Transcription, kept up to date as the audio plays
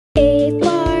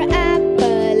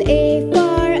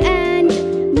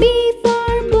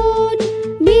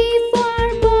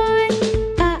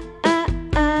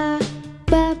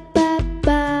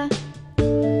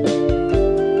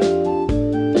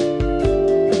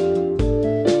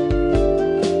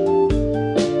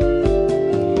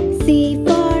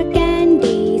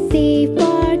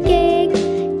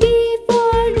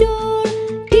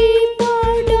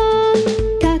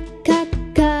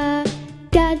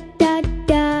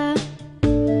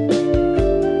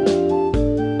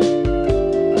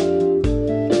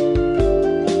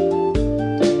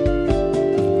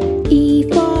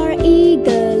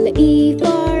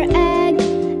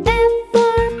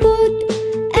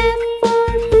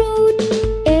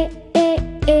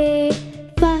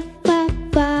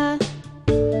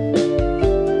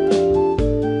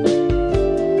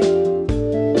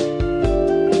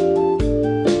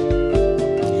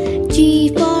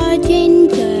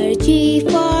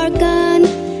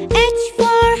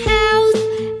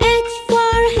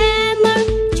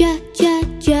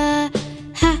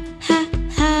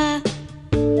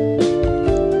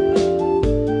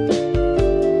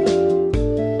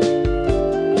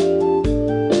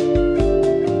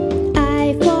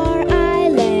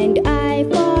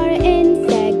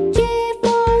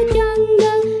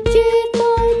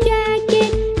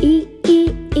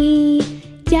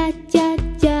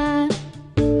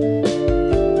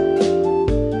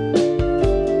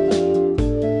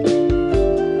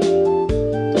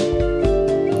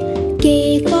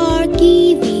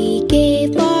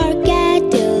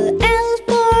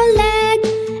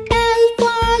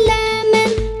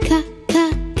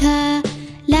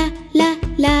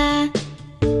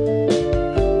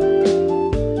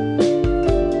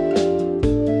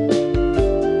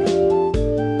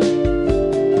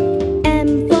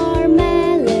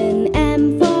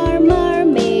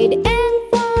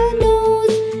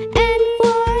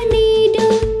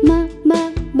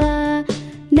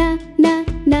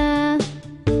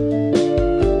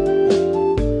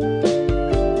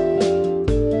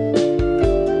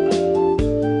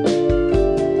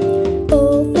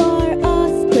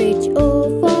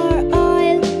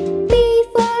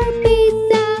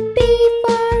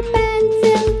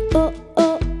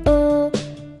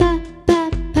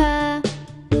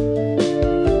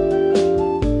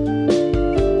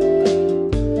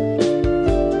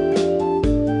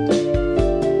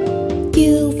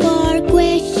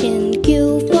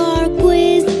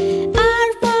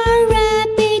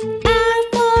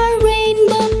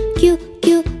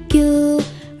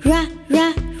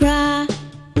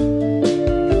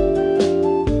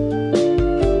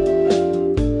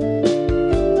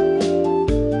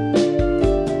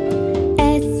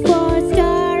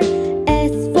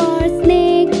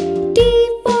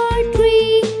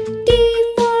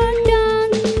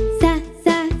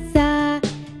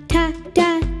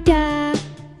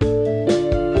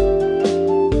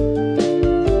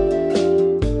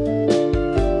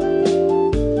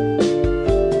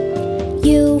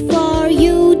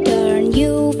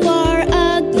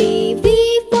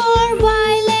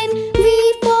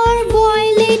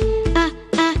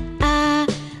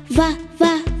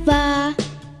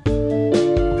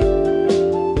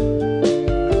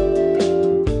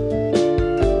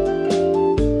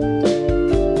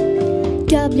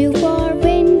W for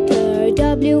winter,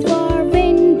 W for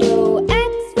window.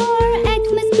 X for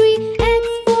Xmas tree, X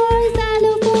for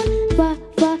xylophone. Va,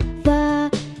 va, va,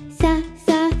 sa,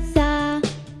 sa, sa.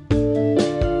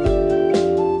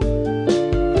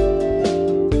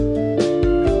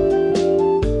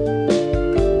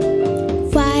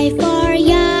 Y for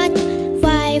yacht,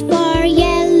 Y for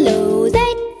yellow. Z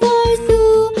for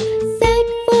zoo, Z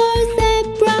for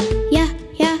zebra. Ya,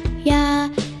 ya, ya,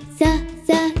 za,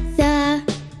 za, za.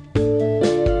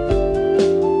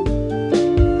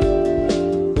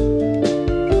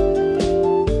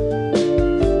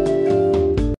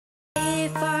 A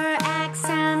for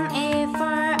accent, A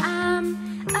for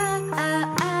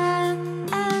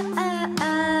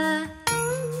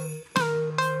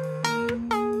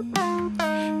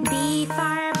B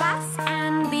for bus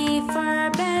and B for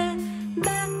bill. B,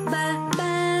 b, b,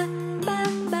 b,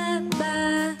 b, b.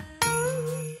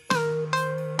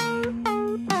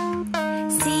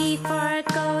 C for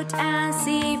coat and C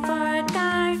for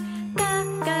car. G,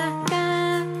 g, g,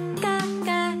 g, g,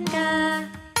 g.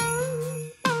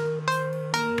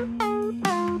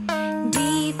 D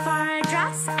for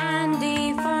dress and D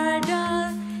for doll.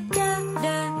 D, d,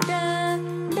 d,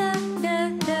 d, d,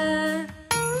 d.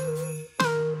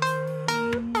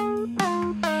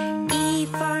 E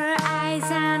for eyes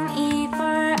and E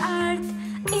for earth.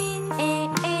 E, E,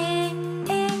 E,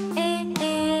 E, E,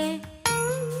 E.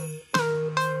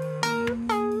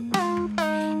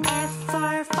 F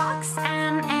for fox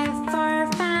and F for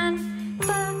fan. F,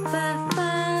 f,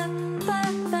 f,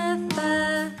 f, f,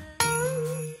 f.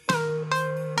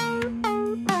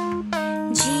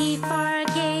 G for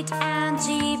gate and G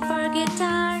for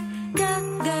guitar. G,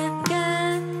 g, g,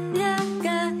 g, g,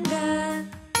 g.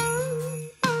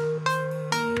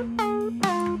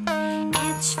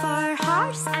 H for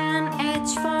horse and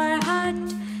H for hut.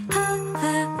 H,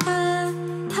 h, h,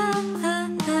 h, h,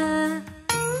 h.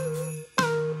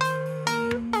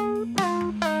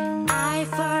 I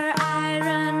for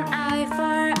iron, I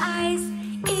for ice.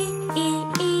 E, E,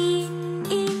 E,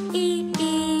 E, E,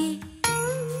 E.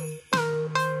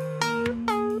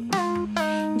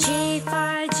 J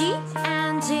for jeep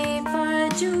and J for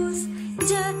juice.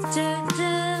 J, J, J,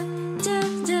 J,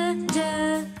 J, J.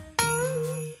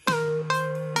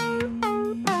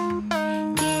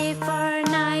 K for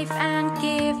knife and K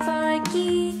for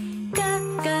key. K,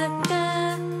 K, K,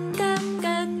 K, K,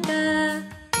 K.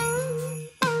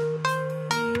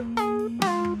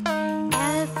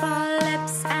 L for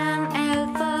lips and L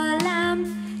for lamb.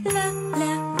 L,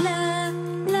 L, L,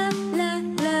 L, L,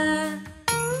 L.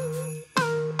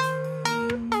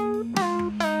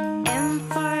 M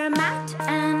for mat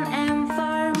and M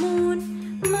for moon.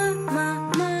 M,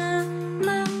 M, M,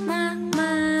 M, M,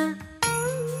 M.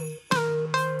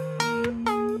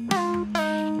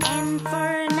 N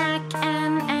for neck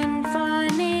and N for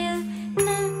nail. N,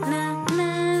 N,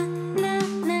 N, N,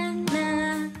 N,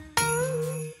 N.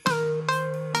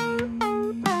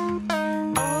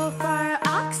 O for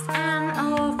ox and O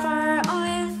for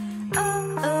oil. O,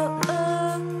 O, O,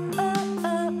 O,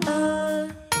 O, O.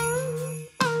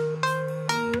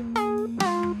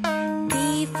 P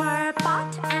for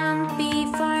pot and P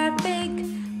for pig.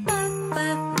 P, P,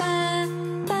 P,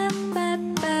 P, P,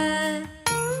 P.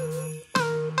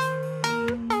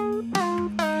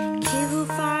 Q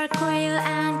for quail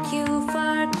and Q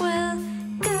for quill.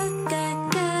 G, G,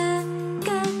 G, G,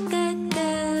 G, G.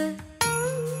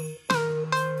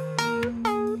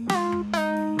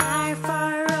 R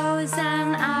for rose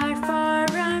and R for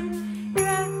run. R,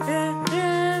 R,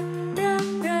 R, R,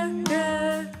 R,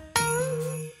 R.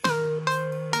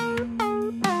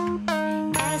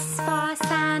 S for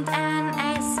sand and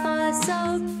S for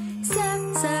soap.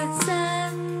 S, S,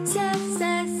 S, S,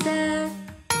 S, S.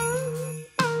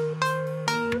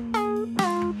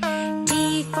 T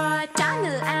for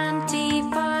tunnel and T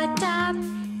for tap.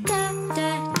 Da,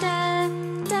 da, da,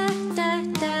 da, da,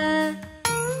 da.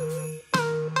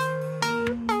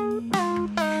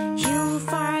 U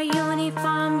for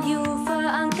uniform, U for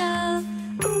uncle.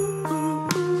 Ooh, ooh,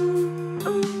 ooh,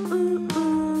 ooh, ooh,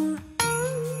 ooh.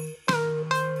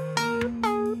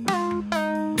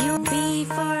 U, V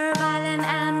for violin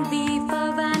and V for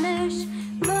vanish.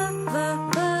 V, V,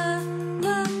 V, V,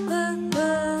 V, V.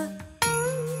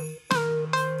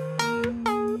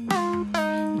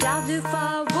 W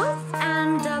for wolf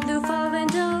and W for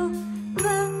window. V,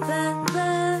 V, V,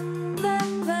 V,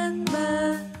 V, V.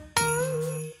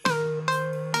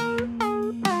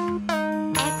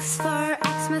 X for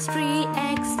Xmas tree,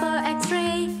 X for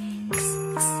X-ray. X,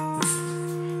 X,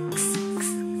 X, X, X,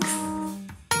 X.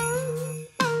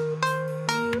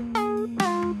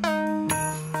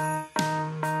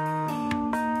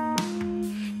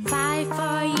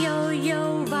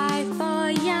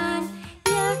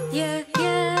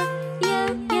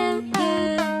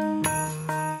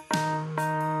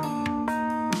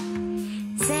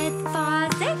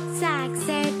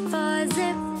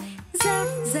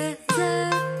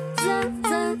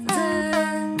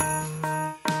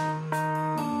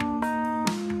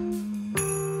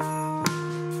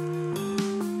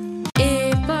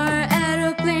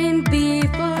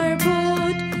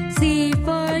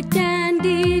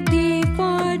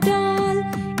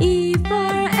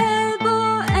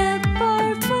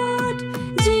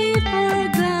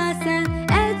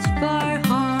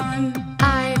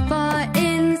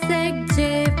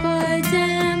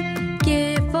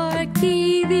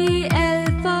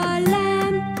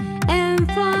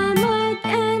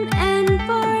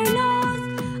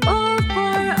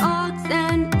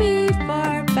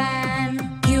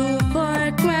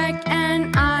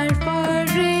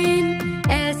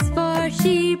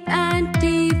 sheep and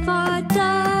T for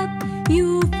tub.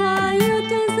 U for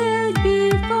utensil,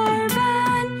 V for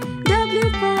van, W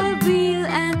for wheel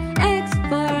and X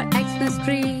for Xmas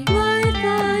tree. Y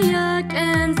for yacht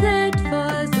and Z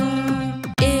for zoom.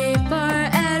 A for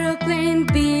aeroplane,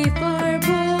 B for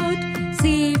boat,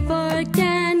 C for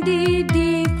candy,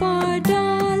 D for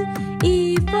doll,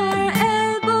 E for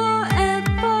elbow, F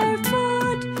for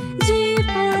foot, G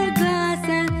for glass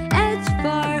and H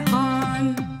for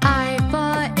horn. I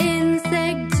for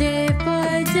insect, J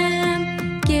for jam,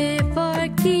 K for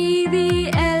kiwi,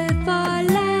 L for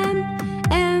lamb,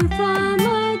 M for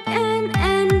mug and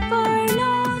N for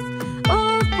nose, O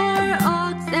for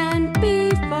ox and P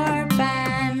for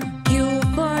pan. Q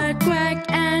for quack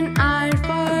and R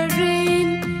for rain,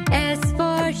 S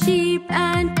for sheep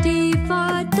and T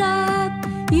for tub.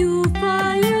 U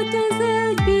for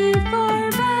utensil, V for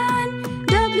van,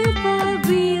 W for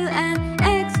wheel and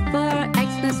X for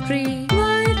Xmas tree.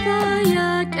 Y for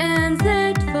yacht and Z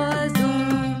for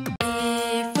zoom. A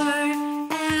for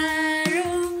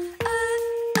arrow,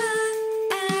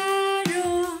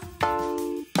 arrow.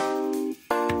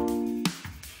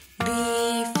 B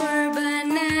for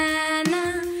banana,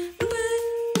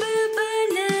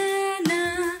 banana.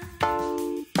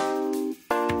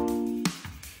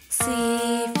 C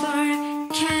for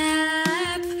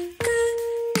cap,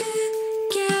 cap.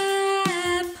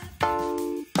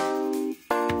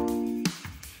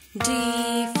 D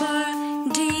for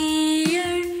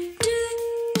deer,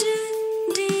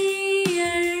 deer.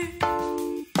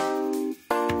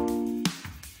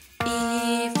 E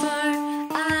for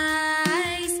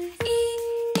eyes,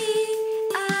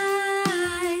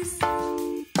 eyes.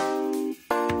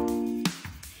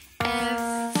 F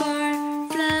for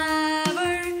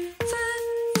flower,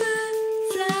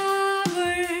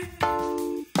 flower.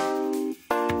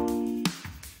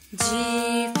 G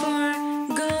for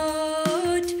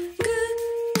goat,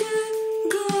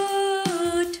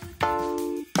 goat.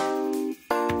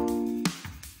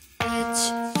 H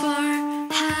for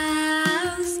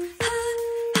house,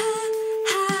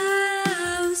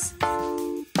 house.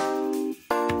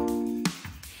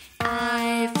 I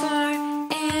for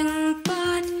ink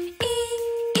pot,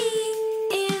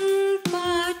 ink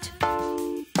pot.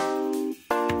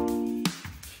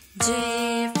 J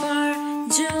for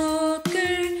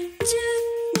joker,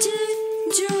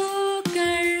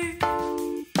 joker.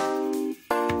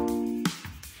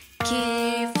 K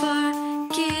for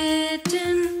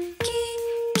kitten,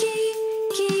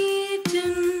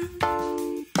 kitten.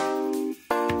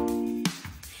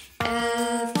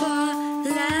 L for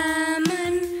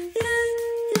lemon,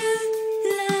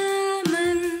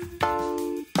 lemon.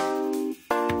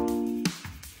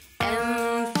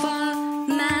 M for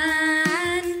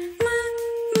man,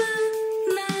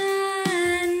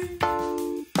 man.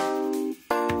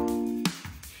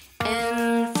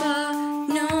 N for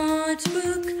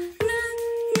notebook,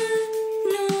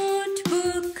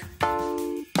 notebook.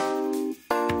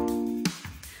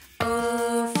 O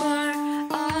for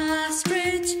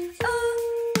ostrich,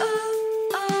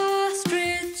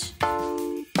 ostrich.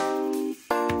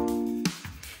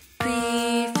 P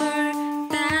for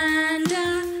panda,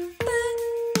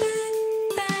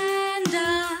 panda.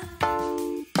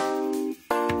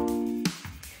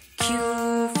 Q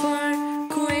for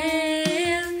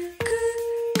quail,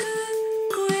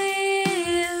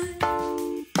 quail.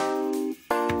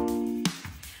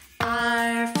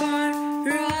 R for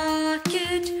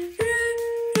rocket,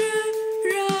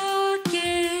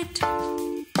 rocket.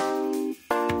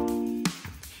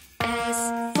 S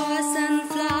for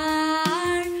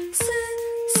sunflower,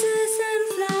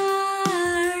 sunflower.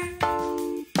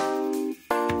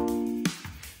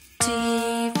 T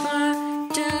for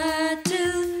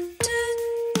turtle,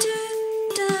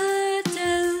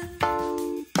 turtle.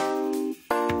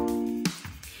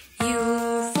 U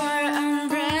for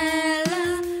umbrella,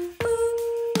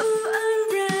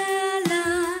 umbrella.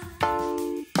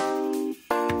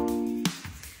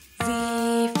 V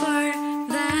for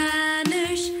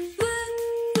vanish,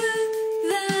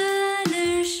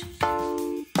 vanish.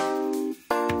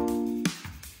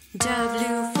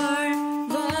 W for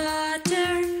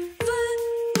water,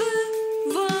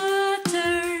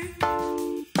 water.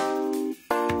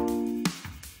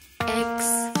 X